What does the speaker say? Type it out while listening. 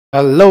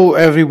Hello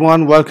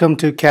everyone, welcome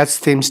to Cat's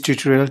Themes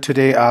tutorial.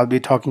 Today I'll be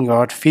talking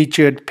about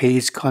featured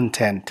page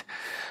content.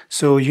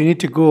 So you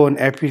need to go on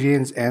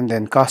appearance and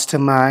then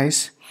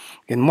customize.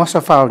 In most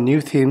of our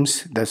new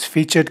themes, the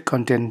featured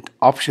content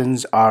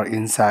options are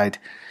inside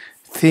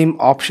theme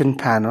option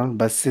panel,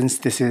 but since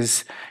this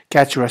is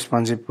Catch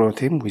Responsive Pro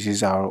theme, which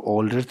is our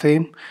older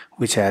theme,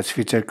 which has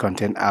featured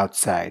content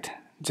outside,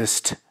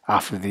 just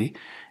after the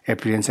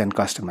appearance and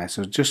customize.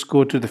 So just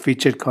go to the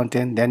featured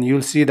content, then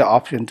you'll see the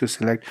option to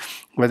select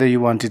whether you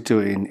want it to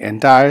in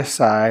entire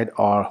site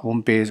or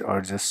home page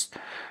or just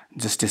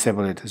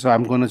disable it. So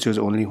I'm going to choose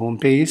only home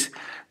page.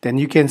 Then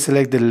you can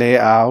select the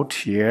layout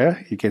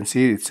here. You can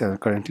see it's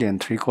currently in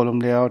 3-column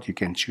layout. You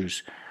can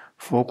choose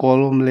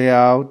 4-column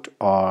layout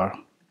or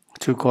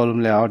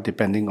 2-column layout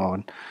depending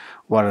on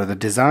what are the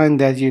design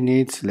that you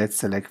need. So let's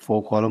select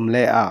 4-column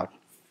layout.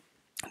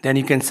 Then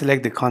you can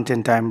select the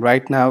content type.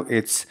 Right now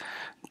it's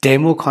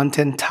demo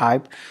content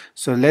type.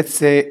 So let's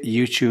say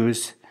you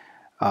choose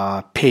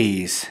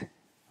page,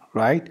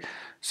 right?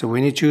 So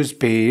when you choose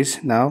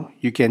page, now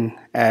you can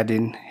add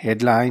in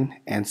headline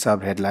and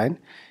sub headline.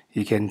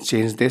 You can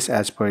change this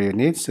as per your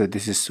needs. So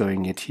this is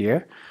showing it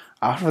here.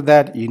 After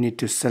that, you need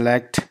to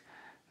select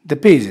the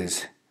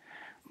pages.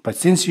 But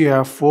since you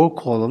have 4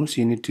 columns,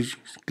 you need to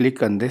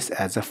click on this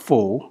as a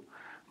 4.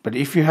 But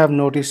if you have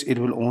noticed, it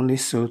will only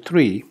show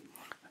 3.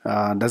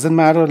 Doesn't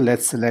matter.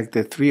 Let's select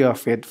the 3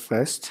 of it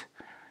first.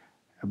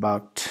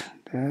 About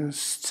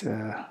this.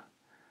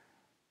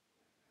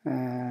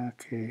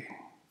 Okay.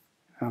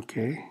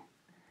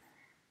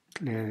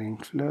 Clearing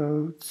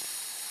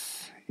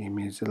floats,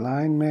 image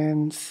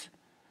alignments,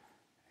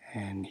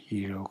 and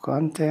hero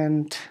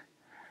content.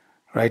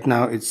 Right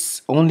now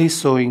it's only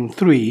showing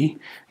 3.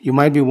 You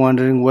might be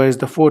wondering where is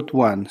the 4th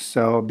one.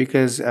 So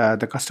because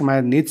the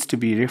customer needs to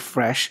be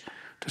refreshed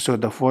to show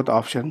the 4th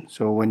option.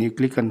 So when you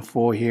click on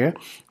 4 here,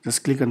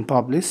 just click on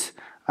publish.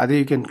 Either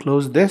you can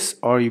close this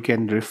or you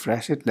can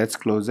refresh it. Let's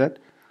close it.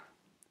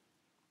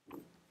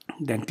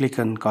 Then click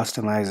on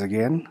customize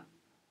again.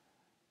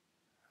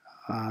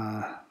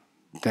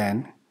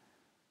 Then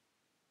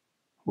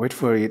wait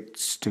for it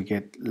to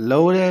get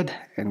loaded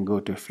and go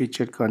to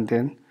featured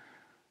content,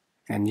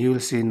 and you will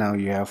see now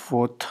you have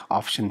 4th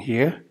option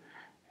here,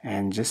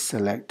 and just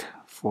select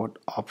 4th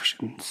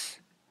options.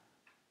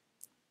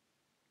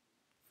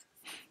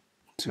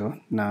 So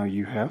now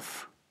you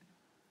have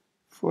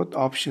 4th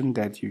option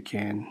that you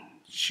can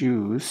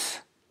choose,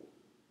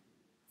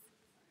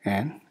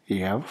 and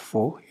you have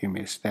 4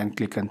 images. Then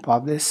click on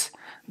publish.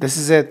 This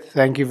is it.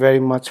 Thank you very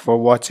much for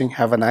watching.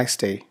 Have a nice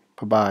day.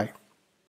 Bye bye.